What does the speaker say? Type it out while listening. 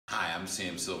I'm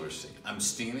Sam Silverstein. I'm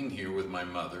standing here with my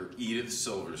mother, Edith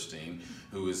Silverstein,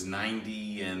 who is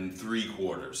 90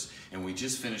 3/4, and we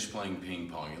just finished playing ping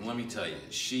pong, and let me tell you,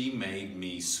 she made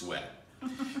me sweat.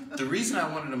 The reason I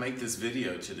wanted to make this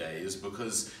video today is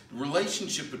because the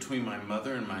relationship between my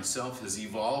mother and myself has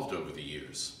evolved over the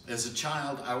years. As a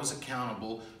child, I was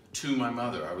accountable to my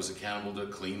mother. I was accountable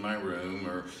to clean my room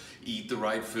or eat the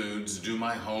right foods, do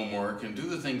my homework, and do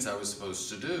the things I was supposed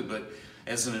to do. But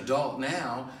as an adult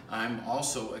now, I'm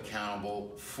also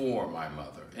accountable for my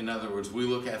mother. In other words, we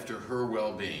look after her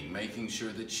well-being, making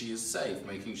sure that she is safe,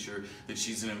 making sure that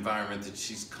she's in an environment that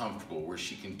she's comfortable, where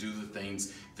she can do the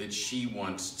things that she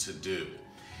wants to do.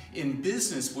 In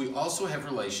business, we also have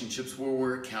relationships where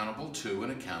we're accountable to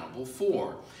and accountable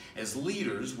for. As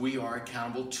leaders, we are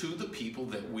accountable to the people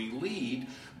that we lead,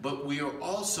 but we are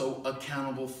also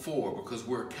accountable for, because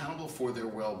we're accountable for their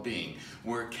well-being.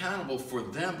 We're accountable for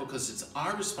them because it's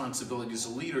our responsibility as a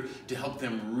leader to help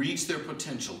them reach their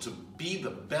potential, to be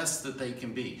the best that they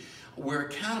can be. We're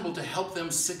accountable to help them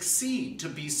succeed, to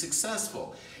be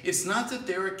successful. It's not that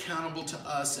they're accountable to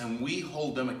us and we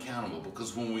hold them accountable,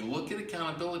 because when we look at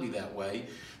accountability that way,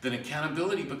 then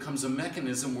accountability becomes a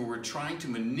mechanism where we're trying to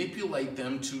manipulate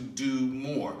them to do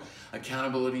more.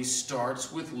 Accountability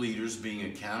starts with leaders being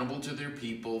accountable to their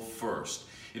people first.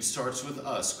 It starts with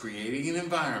us creating an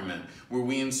environment where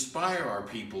we inspire our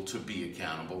people to be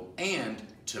accountable and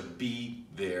to be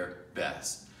their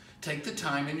best. Take the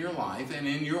time in your life and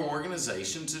in your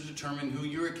organization to determine who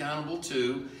you're accountable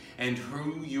to and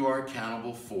who you are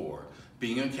accountable for.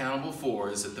 Being accountable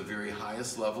for is at the very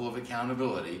highest level of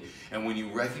accountability, and when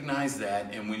you recognize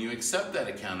that and when you accept that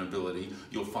accountability,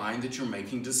 you'll find that you're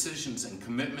making decisions and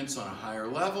commitments on a higher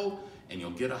level, and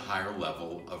you'll get a higher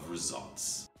level of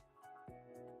results.